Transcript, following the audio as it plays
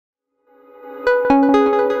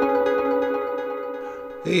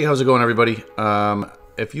Hey, how's it going, everybody?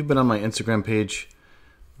 If you've been on my Instagram page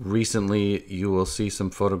recently, you will see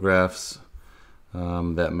some photographs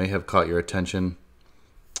that may have caught your attention.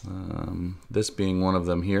 This being one of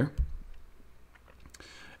them here.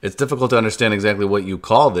 It's difficult to understand exactly what you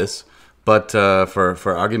call this, but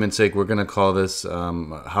for argument's sake, we're going to call this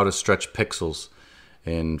how to stretch pixels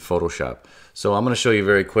in Photoshop. So I'm going to show you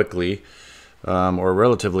very quickly, or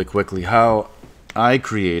relatively quickly, how I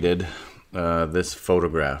created this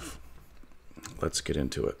photograph. Let's get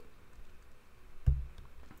into it.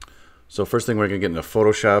 So first thing, we're going to get into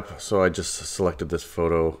Photoshop. So I just selected this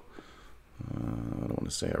photo. I don't want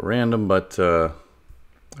to say at random, but all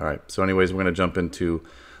right. So anyways, we're going to jump into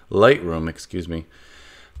Lightroom, excuse me.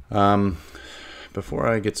 Before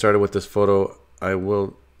I get started with this photo, I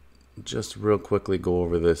will just real quickly go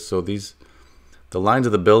over this. So the lines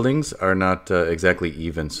of the buildings are not exactly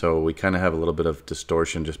even, so we kind of have a little bit of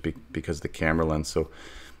distortion just because of the camera lens. So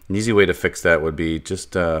an easy way to fix that would be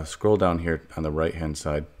just scroll down here on the right hand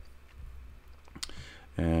side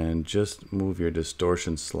and just move your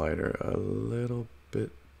distortion slider a little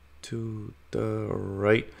bit to the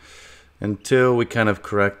right until we kind of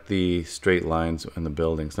correct the straight lines in the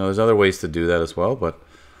buildings. Now there's other ways to do that as well, but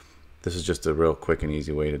this is just a real quick and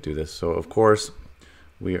easy way to do this. So of course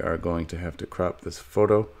we are going to have to crop this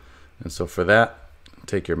photo, and so for that,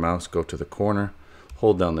 take your mouse, go to the corner,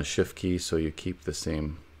 hold down the shift key so you keep the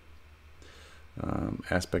same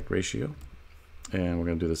aspect ratio, and we're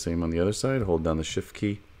going to do the same on the other side. Hold down the shift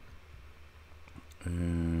key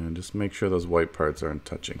and just make sure those white parts aren't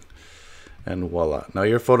touching, and voila. Now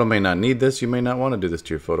your photo may not need this, you may not want to do this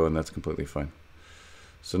to your photo, and that's completely fine.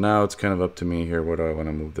 So now it's kind of up to me here. Where do I want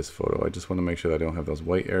to move this photo? I just want to make sure that I don't have those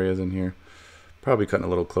white areas in here. Probably cutting a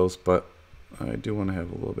little close, but I do want to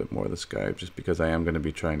have a little bit more of the sky, just because I am going to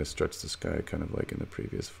be trying to stretch the sky kind of like in the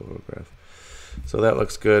previous photograph. So that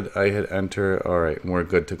looks good. I hit enter. All right, and we're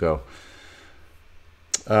good to go.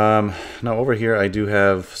 Now over here I do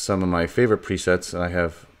have some of my favorite presets. I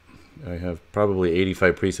have probably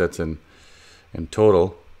 85 presets in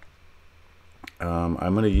total. I'm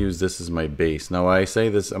going to use this as my base. Now I say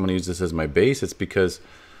this, I'm going to use this as my base. It's because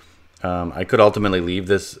I could ultimately leave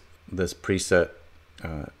this preset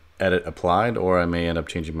edit applied, or I may end up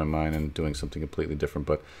changing my mind and doing something completely different.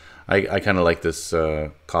 But I kind of like this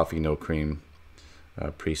coffee no cream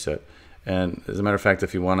preset. And as a matter of fact,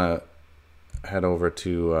 if you want to head over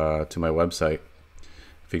to my website,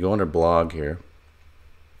 if you go under blog here,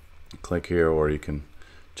 click here, or you can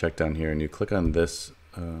check down here and you click on this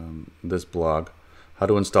this blog, how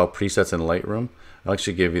to install presets in Lightroom. I'll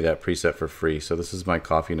actually give you that preset for free. So this is my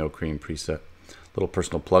coffee no cream preset. Little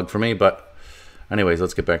personal plug for me, but anyways,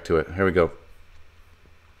 let's get back to it. Here we go.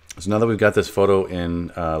 So now that we've got this photo in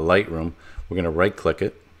Lightroom, we're going to right click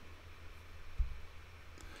it.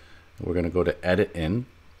 We're going to go to edit in,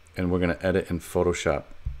 and we're going to edit in Photoshop.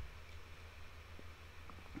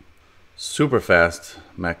 Super fast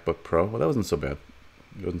MacBook Pro. Well, that wasn't so bad.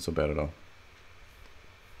 It wasn't so bad at all.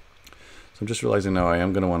 So I'm just realizing now I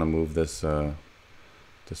am going to want to move this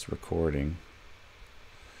this recording.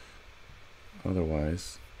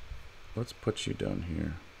 Otherwise, let's put you down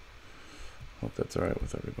here. Hope that's all right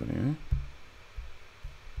with everybody, eh?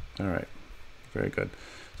 All right, very good.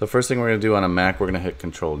 So first thing we're going to do on a Mac, we're going to hit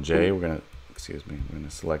Control J. We're going to, excuse me, we're going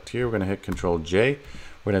to select here. We're going to hit Control J.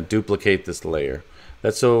 We're going to duplicate this layer.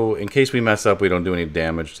 That's so in case we mess up, we don't do any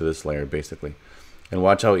damage to this layer, basically. And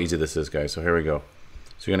watch how easy this is, guys. So here we go.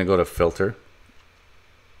 So you're going to go to Filter,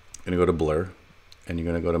 you're going to go to Blur, and you're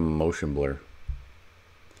going to go to Motion Blur.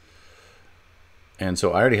 And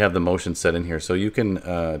so I already have the motion set in here, so you can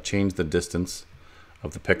change the distance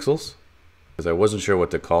of the pixels, because I wasn't sure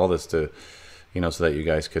what to call this to, you know, so that you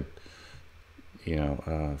guys could, you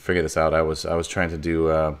know, figure this out. I was trying to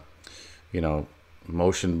do, you know,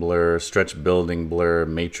 motion blur, stretch building blur,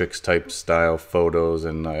 matrix type style photos,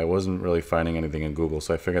 and I wasn't really finding anything in Google,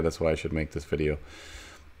 so I figured that's why I should make this video.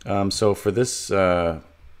 So for this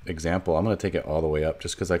example, I'm going to take it all the way up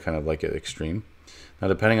just because I kind of like it extreme. Now,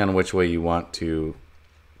 depending on which way you want to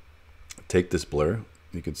take this blur,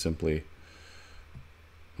 you could simply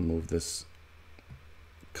move this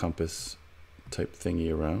compass type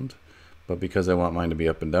thingy around. But because I want mine to be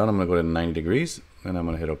up and down, I'm going to go to 90 degrees, and I'm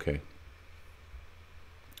going to hit OK.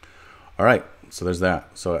 All right, so there's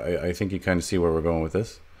that. So I think you kind of see where we're going with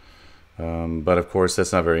this. But of course,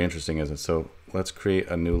 that's not very interesting, is it? So let's create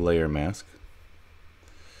a new layer mask.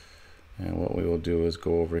 And what we will do is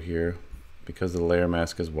go over here. Because the layer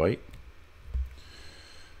mask is white,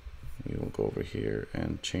 we will go over here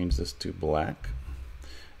and change this to black.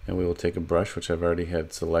 And we will take a brush, which I've already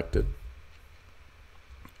had selected,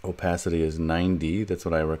 opacity is 90. That's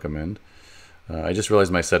what I recommend. I just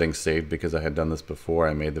realized my settings saved because I had done this before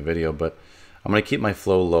I made the video, but I'm going to keep my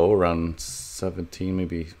flow low, around 17,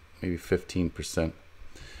 maybe 15%. And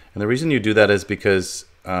the reason you do that is because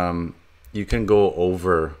you can go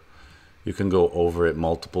over it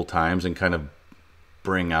multiple times and kind of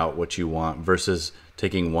bring out what you want versus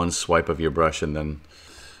taking one swipe of your brush and then,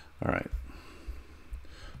 all right.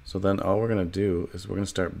 So then all we're going to do is we're going to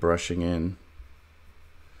start brushing in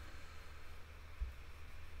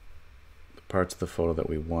the parts of the photo that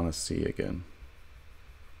we want to see again.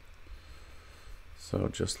 So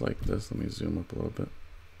just like this, let me zoom up a little bit.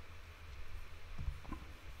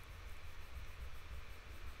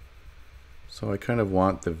 So I kind of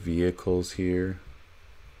want the vehicles here.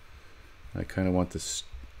 I kind of want this,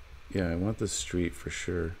 yeah, I want the street for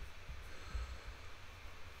sure.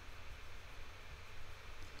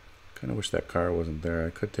 Kind of wish that car wasn't there. I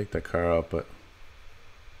could take that car out, but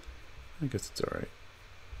I guess it's all right.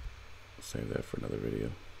 Save that for another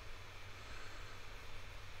video.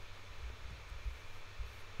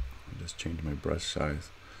 I'll just change my brush size.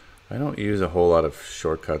 I don't use a whole lot of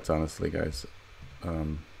shortcuts, honestly, guys.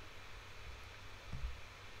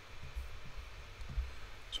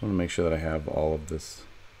 Just want to make sure that I have all of this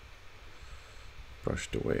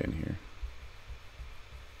brushed away in here.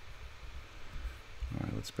 All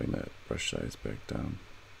right, let's bring that brush size back down.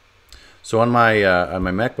 So on my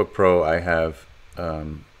MacBook Pro, I have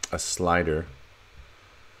a slider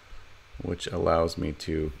which allows me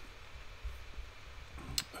to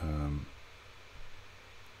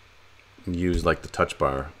use like the touch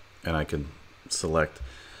bar, and I can select.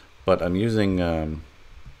 But I'm using the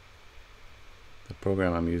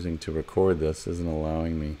program I'm using to record this isn't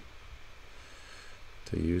allowing me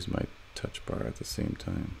to use my touch bar at the same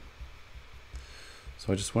time.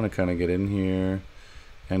 So I just want to kind of get in here,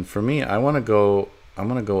 and for me, I'm gonna go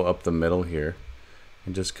up the middle here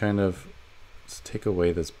and just kind of take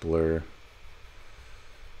away this blur.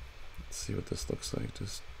 Let's see what this looks like.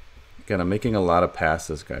 Just again, I'm making a lot of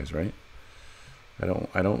passes, guys, right?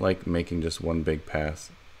 I don't like making just one big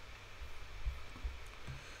pass.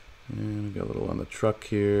 And we got a little on the truck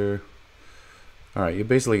here. All right, you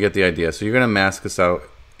basically get the idea. So you're gonna mask this out,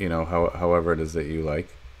 you know, however it is that you like.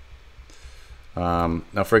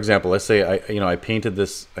 Now, for example, let's say I painted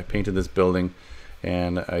this building,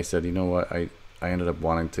 and I said, you know what, I ended up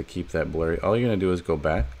wanting to keep that blurry. All you're gonna do is go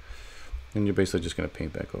back, and you're basically just gonna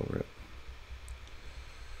paint back over it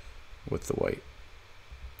with the white,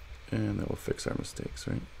 and that will fix our mistakes,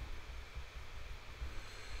 right?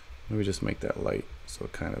 Maybe just make that light so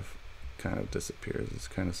it kind of disappears. There's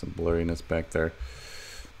kind of some blurriness back there.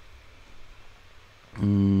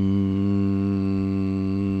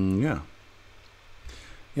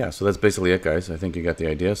 Yeah, so that's basically it, guys. I think you got the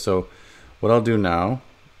idea. So what I'll do now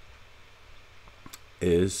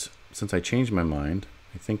is, since I changed my mind,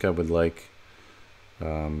 I think I would like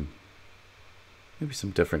maybe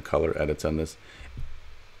some different color edits on this.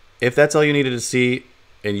 If that's all you needed to see,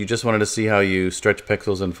 and you just wanted to see how you stretch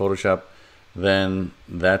pixels in Photoshop, then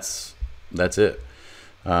that's it.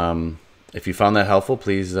 If you found that helpful,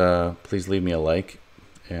 please leave me a like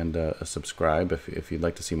and a subscribe if you'd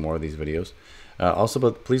like to see more of these videos. Also,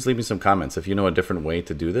 but please leave me some comments if you know a different way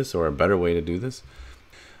to do this or a better way to do this.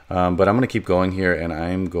 But I'm going to keep going here, and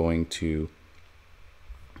I'm going to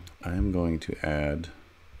add.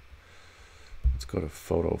 Let's go to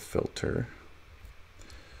photo filter.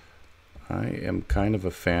 I am kind of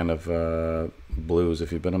a fan of blues.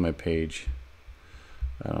 If you've been on my page,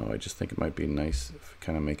 I don't know, I just think it might be nice if I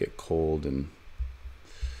kind of make it cold. And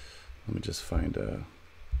let me just find a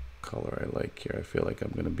color I like here. I feel like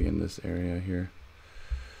I'm going to be in this area here.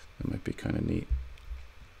 That might be kind of neat.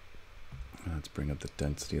 Let's bring up the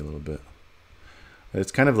density a little bit.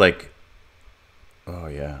 It's kind of like, oh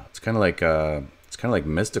yeah, it's kind of like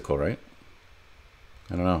mystical, right?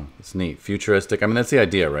 I don't know. It's neat. Futuristic. I mean, that's the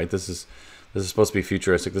idea, right? This is supposed to be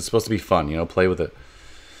futuristic. This is supposed to be fun, you know, play with it.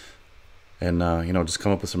 And you know, just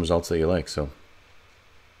come up with some results that you like. So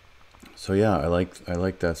yeah, I like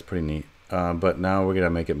that. It's pretty neat. But now we're gonna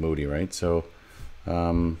make it moody, right? So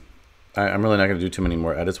I'm really not gonna do too many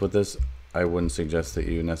more edits with this. I wouldn't suggest that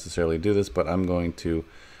you necessarily do this, but I'm going to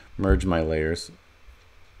merge my layers.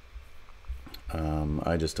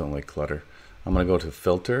 I just don't like clutter. I'm going to go to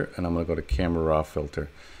filter, and I'm going to go to camera raw filter.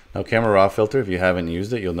 Now, camera raw filter, if you haven't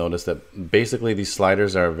used it, you'll notice that basically these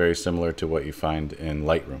sliders are very similar to what you find in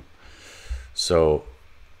Lightroom. So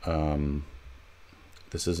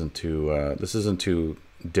this isn't too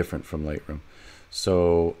different from Lightroom.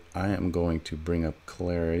 So I am going to bring up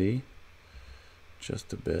clarity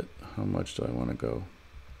just a bit. How much do I want to go?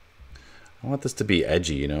 I want this to be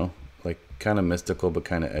edgy, you know, like kind of mystical, but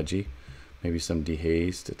kind of edgy. Maybe some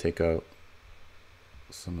dehaze to take out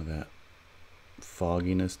some of that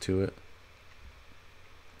fogginess to it.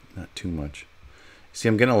 Not too much. See,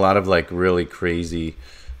 I'm getting a lot of like really crazy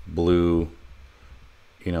blue,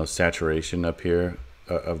 you know, saturation up here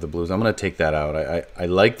of the blues. I'm going to take that out. I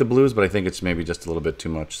like the blues, but I think it's maybe just a little bit too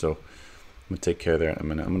much. So I'm going to take care of that in a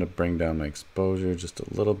minute. I'm going to bring down my exposure just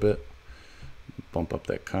a little bit. Bump up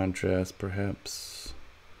that contrast perhaps.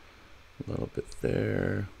 A little bit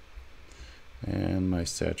there. And my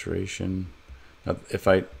saturation. Now, if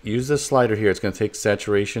I use this slider here, it's going to take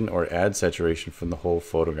saturation or add saturation from the whole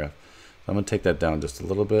photograph. I'm going to take that down just a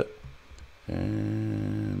little bit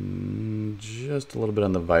and just a little bit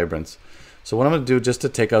on the vibrance. So what I'm going to do just to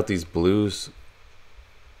take out these blues,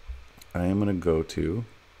 I am going to go to,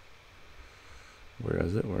 where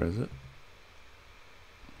is it?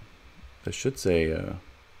 This should say,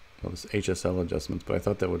 well, this HSL adjustments, but I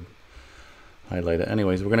thought that would highlight it.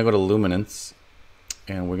 Anyways, we're going to go to luminance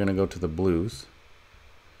and we're going to go to the blues.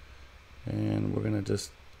 And we're going to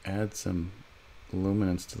just add some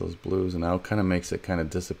luminance to those blues, and now it kind of makes it kind of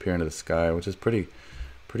disappear into the sky, which is pretty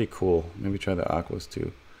cool. Maybe try the aquas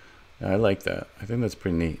too. I like that. I think that's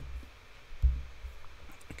pretty neat.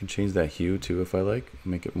 I can change that hue too if I like.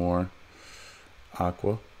 Make it more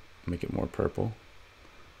aqua, make it more purple.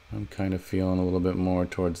 I'm kind of feeling a little bit more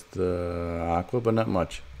towards the aqua, but not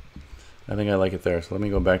much. I think I like it there. So let me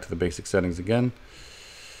go back to the basic settings again.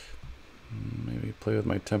 Maybe play with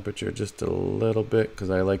my temperature just a little bit because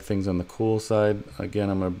I like things on the cool side. Again,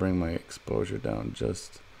 I'm going to bring my exposure down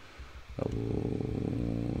just a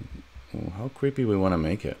little. How creepy we want to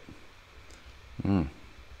make it. That's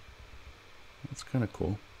kind of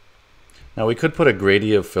cool. Now we could put a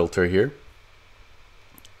gradient filter here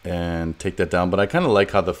and take that down, but I kind of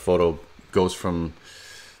like how the photo goes from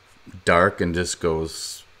dark and just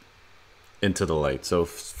goes into the light. So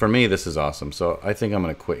for me, this is awesome. So I think I'm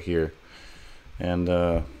going to quit here. And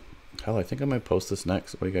hell, I think I might post this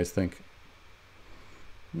next. What do you guys think?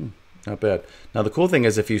 Not bad. Now the cool thing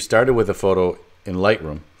is, if you started with a photo in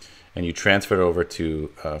Lightroom and you transfer it over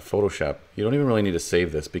to Photoshop, you don't even really need to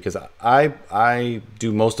save this, because I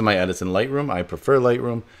do most of my edits in Lightroom. I prefer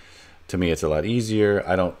Lightroom. To me, it's a lot easier.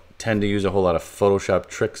 I don't tend to use a whole lot of Photoshop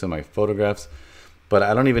tricks in my photographs, but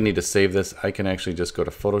I don't even need to save this. I can actually just go to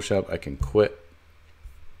Photoshop. I can quit,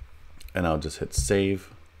 and I'll just hit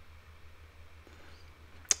save.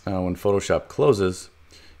 When Photoshop closes,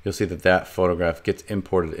 you'll see that that photograph gets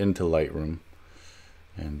imported into Lightroom,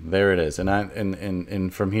 and there it is.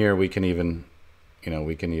 And from here we can even, you know,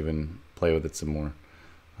 we can even play with it some more.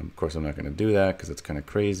 Of course, I'm not going to do that because it's kind of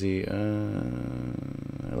crazy.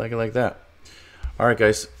 I like it like that. All right,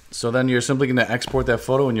 guys. So then you're simply going to export that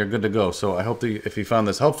photo and you're good to go. So I hope that if you found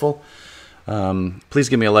this helpful, please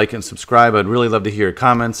give me a like and subscribe. I'd really love to hear your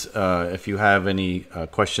comments. If you have any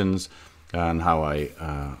questions on how I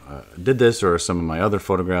did this or some of my other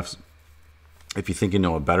photographs, if you think you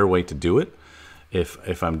know a better way to do it,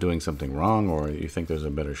 if I'm doing something wrong or you think there's a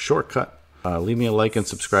better shortcut, leave me a like and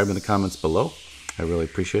subscribe in the comments below. I really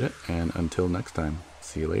appreciate it. And until next time,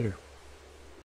 see you later.